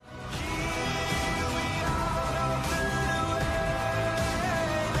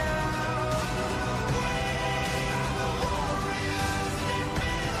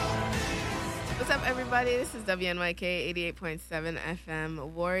everybody? This is WNYK 88.7 FM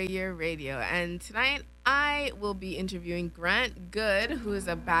Warrior Radio. And tonight I will be interviewing Grant Goode, who is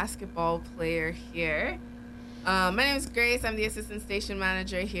a basketball player here. My name is Grace. I'm the assistant station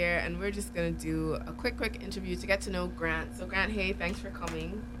manager here. And we're just going to do a quick interview to get to know Grant. So, Grant, hey, thanks for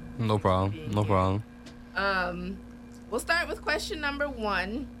coming. No problem. No problem. We'll start with question number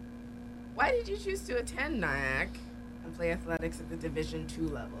one. Why did you choose to attend Nyack and play athletics at the Division II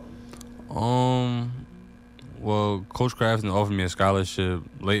level? Well, Coach Crafton offered me a scholarship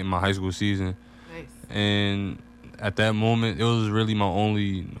late in my high school season. Nice. And at that moment, it was really my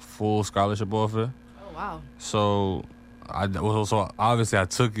only full scholarship offer. Oh, wow. So, obviously I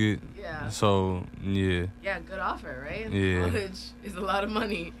took it. Yeah. So, yeah. Yeah, good offer, right? Yeah. College is a lot of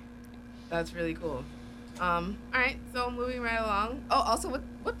money. That's really cool. All right, so moving right along. Oh, also,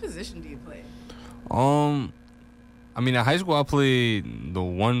 what position do you play? I mean, in high school, I played the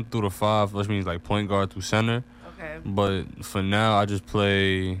 1 through the 5, which means like point guard through center. Okay. But for now, I just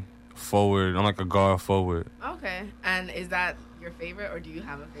play forward. I'm like a guard forward. Okay. And is that your favorite, or do you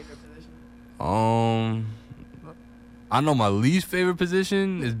have a favorite position? I know my least favorite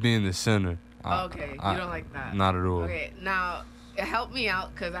position is being the center. Okay, you don't like that. Not at all. Okay, now help me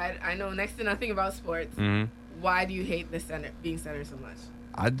out because I know next to nothing about sports. Mm-hmm. Why do you hate being center so much?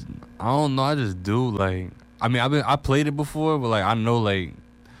 I don't know. I just do. Like, I mean, I played it before, but like I know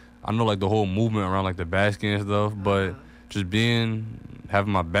the whole movement around like the basket and stuff. But just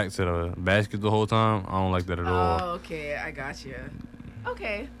having my back to the basket the whole time, I don't like that at all. Oh, okay, I got you.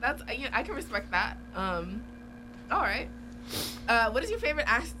 Okay, I can respect that. All right. What is your favorite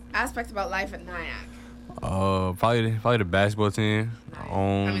aspect about life at Nyack? Probably the basketball team. Nice.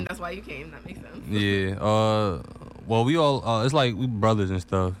 I mean, that's why you came. That makes sense. Yeah. Well, we all it's like we brothers and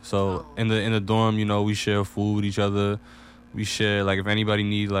stuff. So in the dorm, we share food with each other. We share, like, if anybody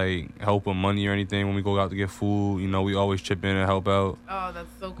needs like help with money or anything when we go out to get food, we always chip in and help out. Oh,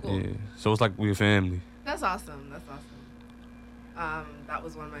 that's so cool. Yeah. So it's like we're a family. That's awesome. That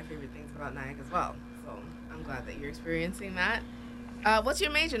was one of my favorite things about Nyack as well. So I'm glad that you're experiencing that. What's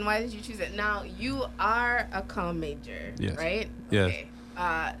your major and why did you choose it? Now, you are a comm major, yes. right? Yes. Okay.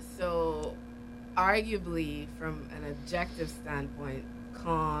 So arguably, from an objective standpoint,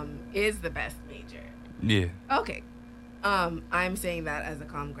 comm is the best major. Yeah. Okay. I'm saying that as a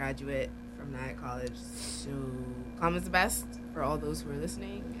comm graduate from Nyack College. So comm is the best for all those who are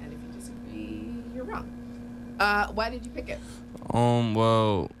listening, and if you disagree, you're wrong. Why did you pick it?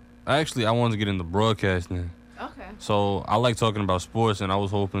 Well, actually, I wanted to get into broadcasting. Okay. So I like talking about sports, and I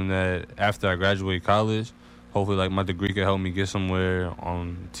was hoping that after I graduate college, hopefully, like, my degree could help me get somewhere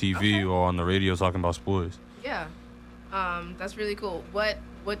on TV or on the radio talking about sports. Yeah. That's really cool. What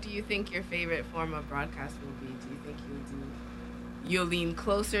do you think your favorite form of broadcast will be? Do you think you'll lean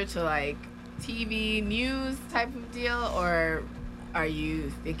closer to like TV news type of deal, or are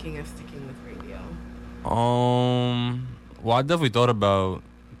you thinking of sticking with radio? Well, I definitely thought about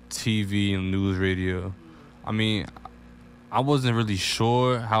TV and news radio. I mean, I wasn't really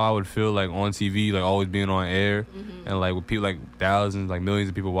sure how I would feel like on TV, like always being on air, and like with people, like thousands, like millions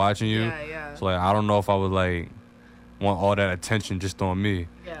of people watching you. Yeah. So like I don't know if I would like want all that attention just on me.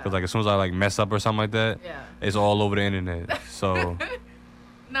 Yeah. Cause like as soon as I like mess up or something like that, it's all over the internet. So.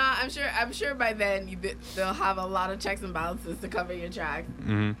 Nah, I'm sure by then they'll have a lot of checks and balances to cover your tracks.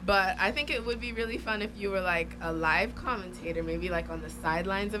 Mm-hmm. But I think it would be really fun if you were like a live commentator, maybe like on the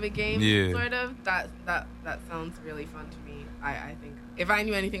sidelines of a game, sort of. That sounds really fun to me. I think if I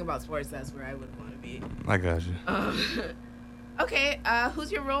knew anything about sports, that's where I would want to be. I got you. Okay,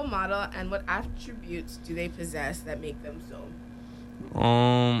 who's your role model, and what attributes do they possess that make them so?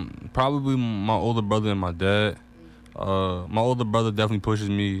 Probably my older brother and my dad. My older brother definitely pushes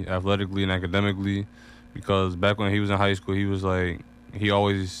me athletically and academically, because back when he was in high school, he was like, he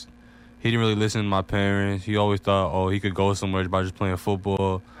didn't really listen to my parents. He always thought, he could go somewhere by just playing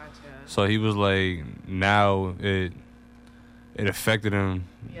football. Gotcha. So he was like, now it affected him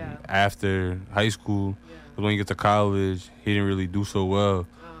after high school. But when he gets to college, he didn't really do so well.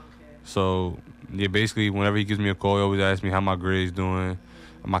 Oh, okay. So, yeah, basically, whenever he gives me a call, he always asks me how my grades doing.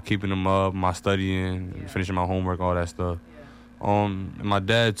 Am I keeping them up? Am I studying? Finishing my homework? All that stuff. Yeah. And my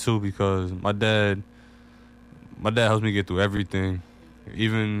dad too, because my dad helps me get through everything,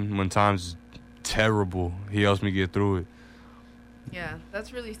 even when times terrible. He helps me get through it. Yeah,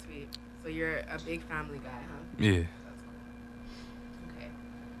 that's really sweet. So you're a big family guy, huh? Yeah. That's cool. Okay.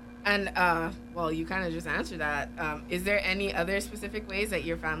 And well, you kind of just answered that. Is there any other specific ways that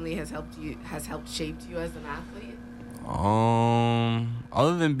your family has helped shape you as an athlete?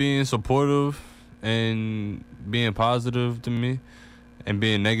 Other than being supportive and being positive to me, and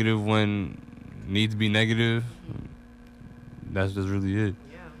being negative when need to be negative, that's just really it.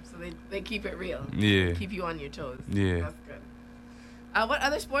 Yeah, so they keep it real. Yeah. Keep you on your toes. Yeah. That's good. What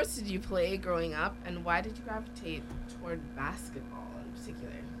other sports did you play growing up, and why did you gravitate toward basketball in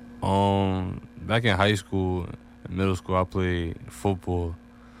particular? Back in high school, and middle school, I played football.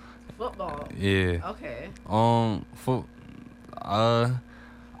 Football? Yeah. Okay. I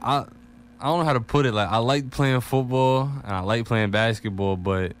don't know how to put it. Like, I like playing football and I like playing basketball,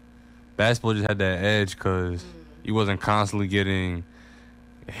 but basketball just had that edge because you wasn't constantly getting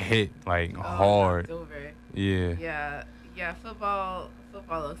hit like hard. Knocked over. Yeah. Yeah. Football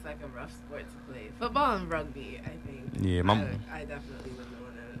looks like a rough sport to play. Football and rugby, I think. Yeah, I definitely wouldn't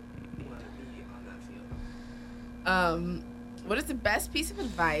want to be on that field. What is the best piece of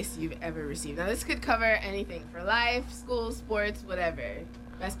advice you've ever received? Now, this could cover anything for life, school, sports, whatever.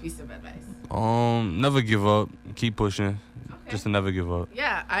 Best piece of advice. Never give up. Keep pushing. Okay. Just to never give up.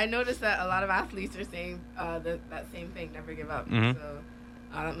 Yeah, I noticed that a lot of athletes are saying that same thing, never give up. Mm-hmm. So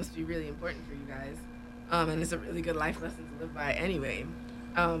that must be really important for you guys. And it's a really good life lesson to live by anyway.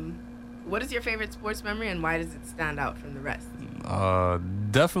 What is your favorite sports memory, and why does it stand out from the rest?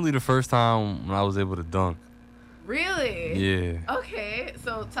 Definitely the first time when I was able to dunk. Really? Yeah. Okay,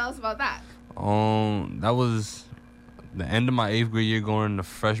 so tell us about that. That was the end of my 8th grade year going into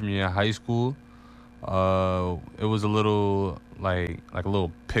freshman year of high school. It was a little like a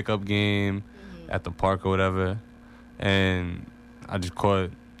little pickup game at the park or whatever, and I just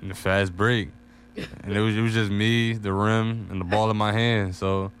caught in the fast break, and it was just me, the rim, and the ball in my hand.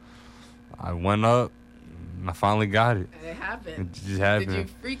 So I went up, and I finally got it. And it happened. It just happened. Did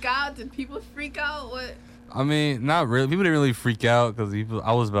you freak out? Did people freak out? What? I mean, not really. People didn't really freak out because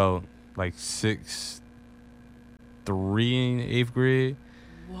I was about like 6'3" in 8th grade.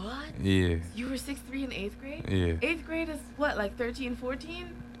 What? Yeah. You were 6'3" in 8th grade? Yeah. 8th grade is what, like 13,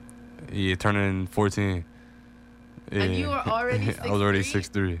 14? Yeah, turning 14. Yeah. And you were already 6'3"? I was already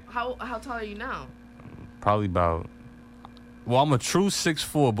 6'3". How tall are you now? Probably about... Well, I'm a true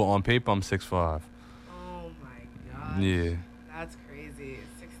 6'4", but on paper, I'm 6'5". Oh, my gosh. Yeah. That's crazy.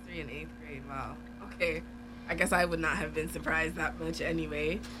 6'3" in 8th grade. Wow. Okay. I guess I would not have been surprised that much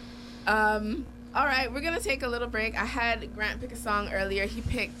anyway. All right, we're going to take a little break. I had Grant pick a song earlier. He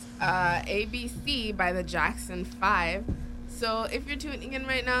picked ABC by the Jackson 5. So if you're tuning in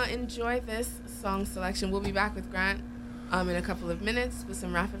right now, enjoy this song selection. We'll be back with Grant in a couple of minutes with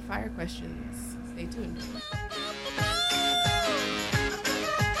some rapid fire questions. Stay tuned.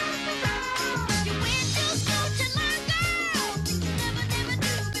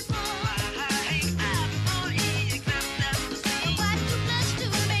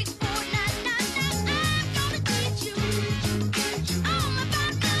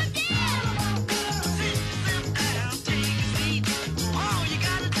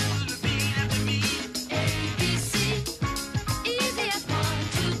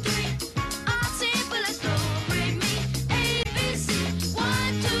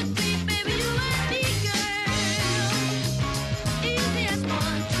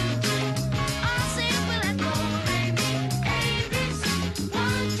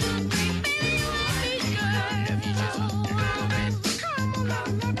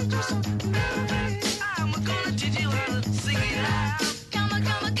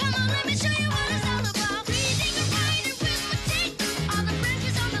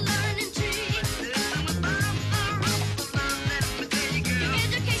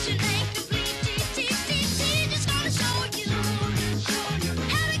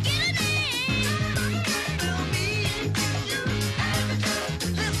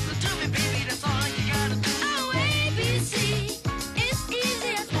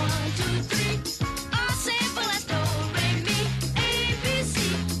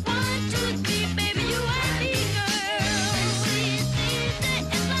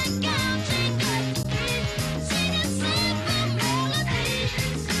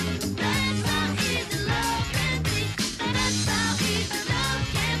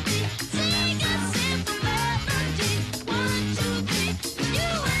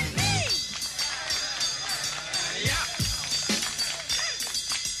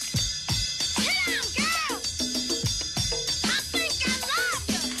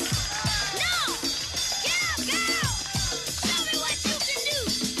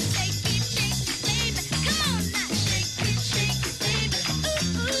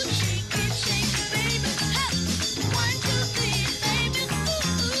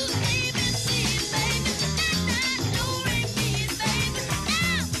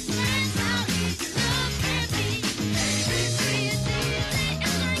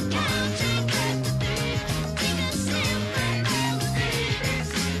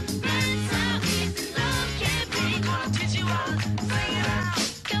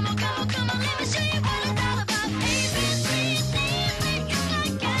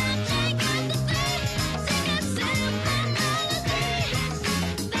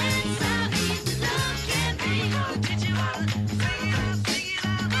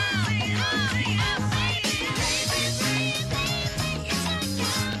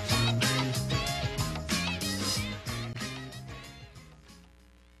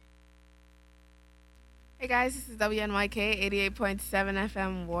 guys, this is WNYK 88.7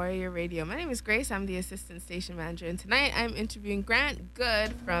 FM Warrior Radio. My name is Grace. I'm the assistant station manager, and tonight I'm interviewing Grant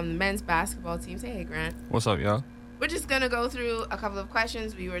Goode from the men's basketball team. Say hey, Grant. What's up, y'all? We're just gonna go through a couple of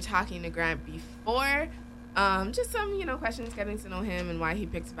questions. We were talking to Grant before, just some questions, getting to know him and why he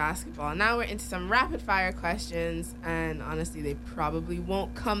picks basketball. Now we're into some rapid fire questions, and honestly, they probably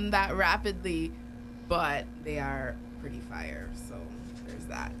won't come that rapidly, but they are pretty fire. So there's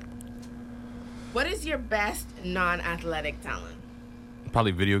that. What is your best non-athletic talent?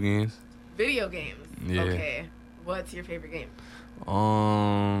 Probably video games. Video games. Yeah. Okay. What's your favorite game?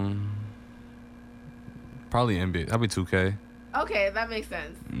 Probably NBA. That'd be 2K. Okay, that makes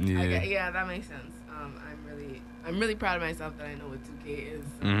sense. Yeah. Yeah, that makes sense. I'm really proud of myself that I know what 2K is.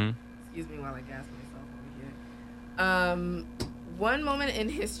 So excuse me while I gas myself over here. One moment in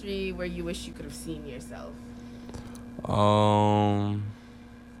history where you wish you could have seen yourself.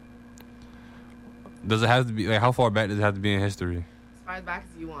 Does it have to be how far back does it have to be in history? As far back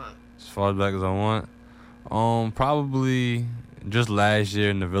as you want. As far back as I want. Probably just last year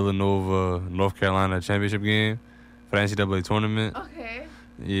in the Villanova, North Carolina championship game for the NCAA tournament. Okay.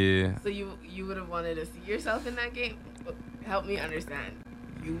 Yeah. So you would have wanted to see yourself in that game? Help me understand.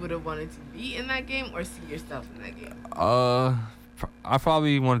 You would have wanted to be in that game or see yourself in that game? I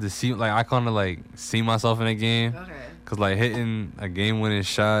probably wanted to see I kind of see myself in that game. Okay. Cause hitting a game-winning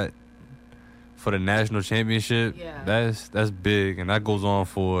shot for the national championship, yeah, that's big, and that goes on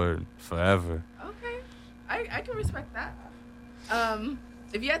for forever. Okay, I can respect that.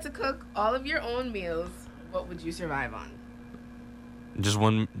 If you had to cook all of your own meals, what would you survive on? Just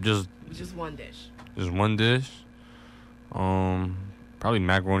one dish. Just one dish. Probably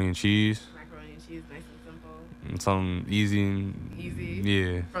macaroni and cheese. Macaroni and cheese, nice and simple. And something easy. Easy.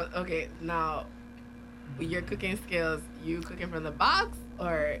 Yeah. Okay, now your cooking skills. You cooking from the box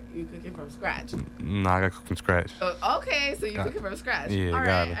or you cooking from scratch? Nah, I got cook from scratch. Oh, okay, so you cooking from scratch. Yeah, all got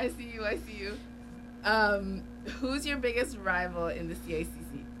right, it. I see you. Who's your biggest rival in the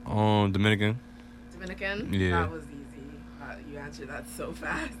CACC? Dominican. Dominican? Yeah. That was easy. You answered that so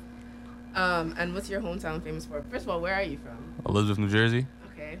fast. And what's your hometown famous for? First of all, where are you from? Elizabeth, New Jersey.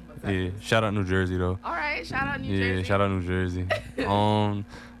 Okay, what's that? Yeah, shout out New Jersey though. All right, shout out New Jersey. Yeah, shout out New Jersey.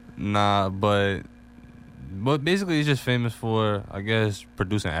 But basically it's just famous for, I guess,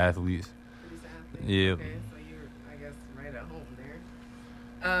 producing athletes. Yeah. Okay, so you're, I guess, right at home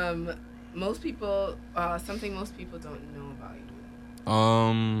there. Most people, something most people don't know about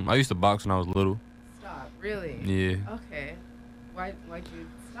you. I used to box when I was little. Stop, really? Yeah. Okay. Why'd you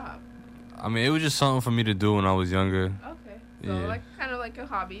stop? I mean, it was just something for me to do when I was younger. Okay. So Yeah. kind of like a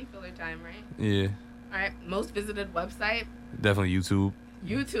hobby, filler time, right? Yeah. All right. Most visited website? Definitely YouTube.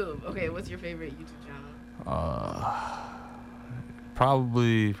 YouTube. Okay. What's your favorite YouTube channel?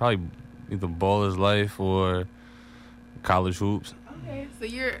 Probably either Baller's Life or College Hoops. Okay. So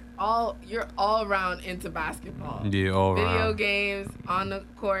you're all around into basketball. Yeah, all around. Video games, on the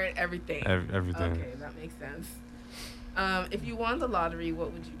court, everything. Everything. Okay, that makes sense. If you won the lottery,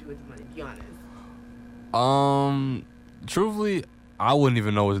 what would you do with the money? Be honest. Truthfully, I wouldn't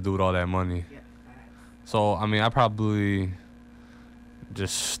even know what to do with all that money. Yeah. So, I mean, I probably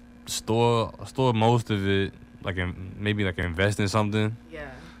just store most of it, maybe invest in something.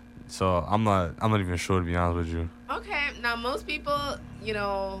 Yeah. So I'm not even sure, to be honest with you. Okay. Now, most people,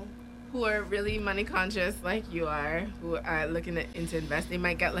 who are really money conscious like you are, who are looking into invest, they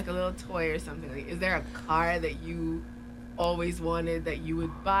might get a little toy or something. Is there a car that you always wanted that you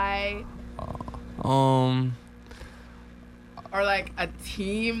would buy? Or a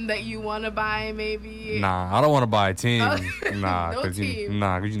team that you want to buy, maybe? Nah, I don't want to buy a team. Nah, No cause team.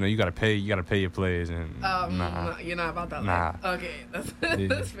 you gotta pay your players, and No, you're not about that. Nah. Okay, that's Yeah.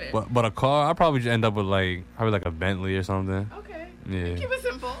 that's fair. But a car, I'd probably just end up with probably a Bentley or something. Okay. Yeah. Keep it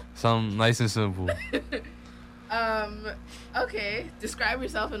simple. Something nice and simple. Okay. Describe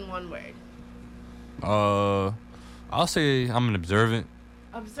yourself in one word. I'll say I'm an observant.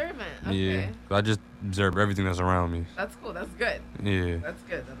 Observant. Okay. Yeah, I just observe everything that's around me. That's cool. That's good. Yeah. That's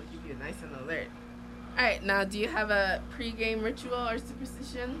good. That'll keep you nice and alert. All right. Now, do you have a pre-game ritual or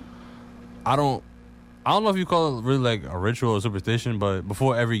superstition? I don't know if you call it really a ritual or superstition, but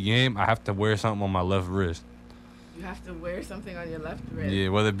before every game, I have to wear something on my left wrist. You have to wear something on your left wrist. Yeah,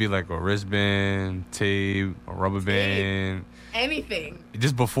 whether it be a wristband, tape, a rubber band. Anything.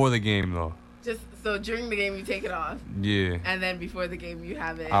 Just before the game, though. Just so during the game you take it off. Yeah. And then before the game you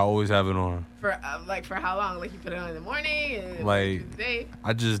have it. I always have it on. For for how long? You put it on in the morning and through the day.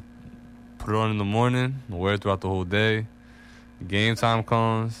 I just put it on in the morning, wear it throughout the whole day. Game time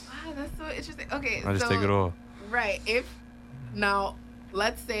comes. Wow, that's so interesting. Okay, I just take it off. Right. Now,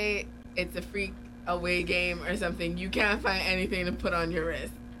 let's say it's a freak away game or something, you can't find anything to put on your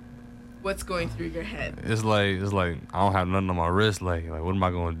wrist. What's going through your head? It's like I don't have nothing on my wrist. Like what am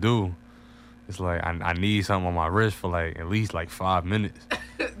I gonna do? It's like I need something on my wrist for like at least like 5 minutes.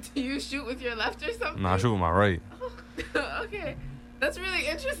 Do you shoot with your left or something? No, I shoot with my right. Okay, that's really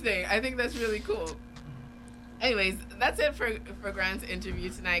interesting. I think that's really cool. Anyways, that's it for Grant's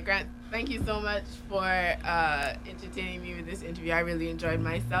interview tonight. Grant, thank you so much for entertaining me with this interview. I really enjoyed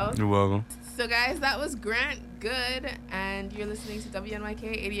myself. You're welcome. So, guys, that was Grant Goode, and you're listening to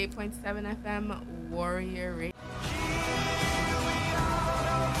WNYK 88.7 FM Warrior Radio.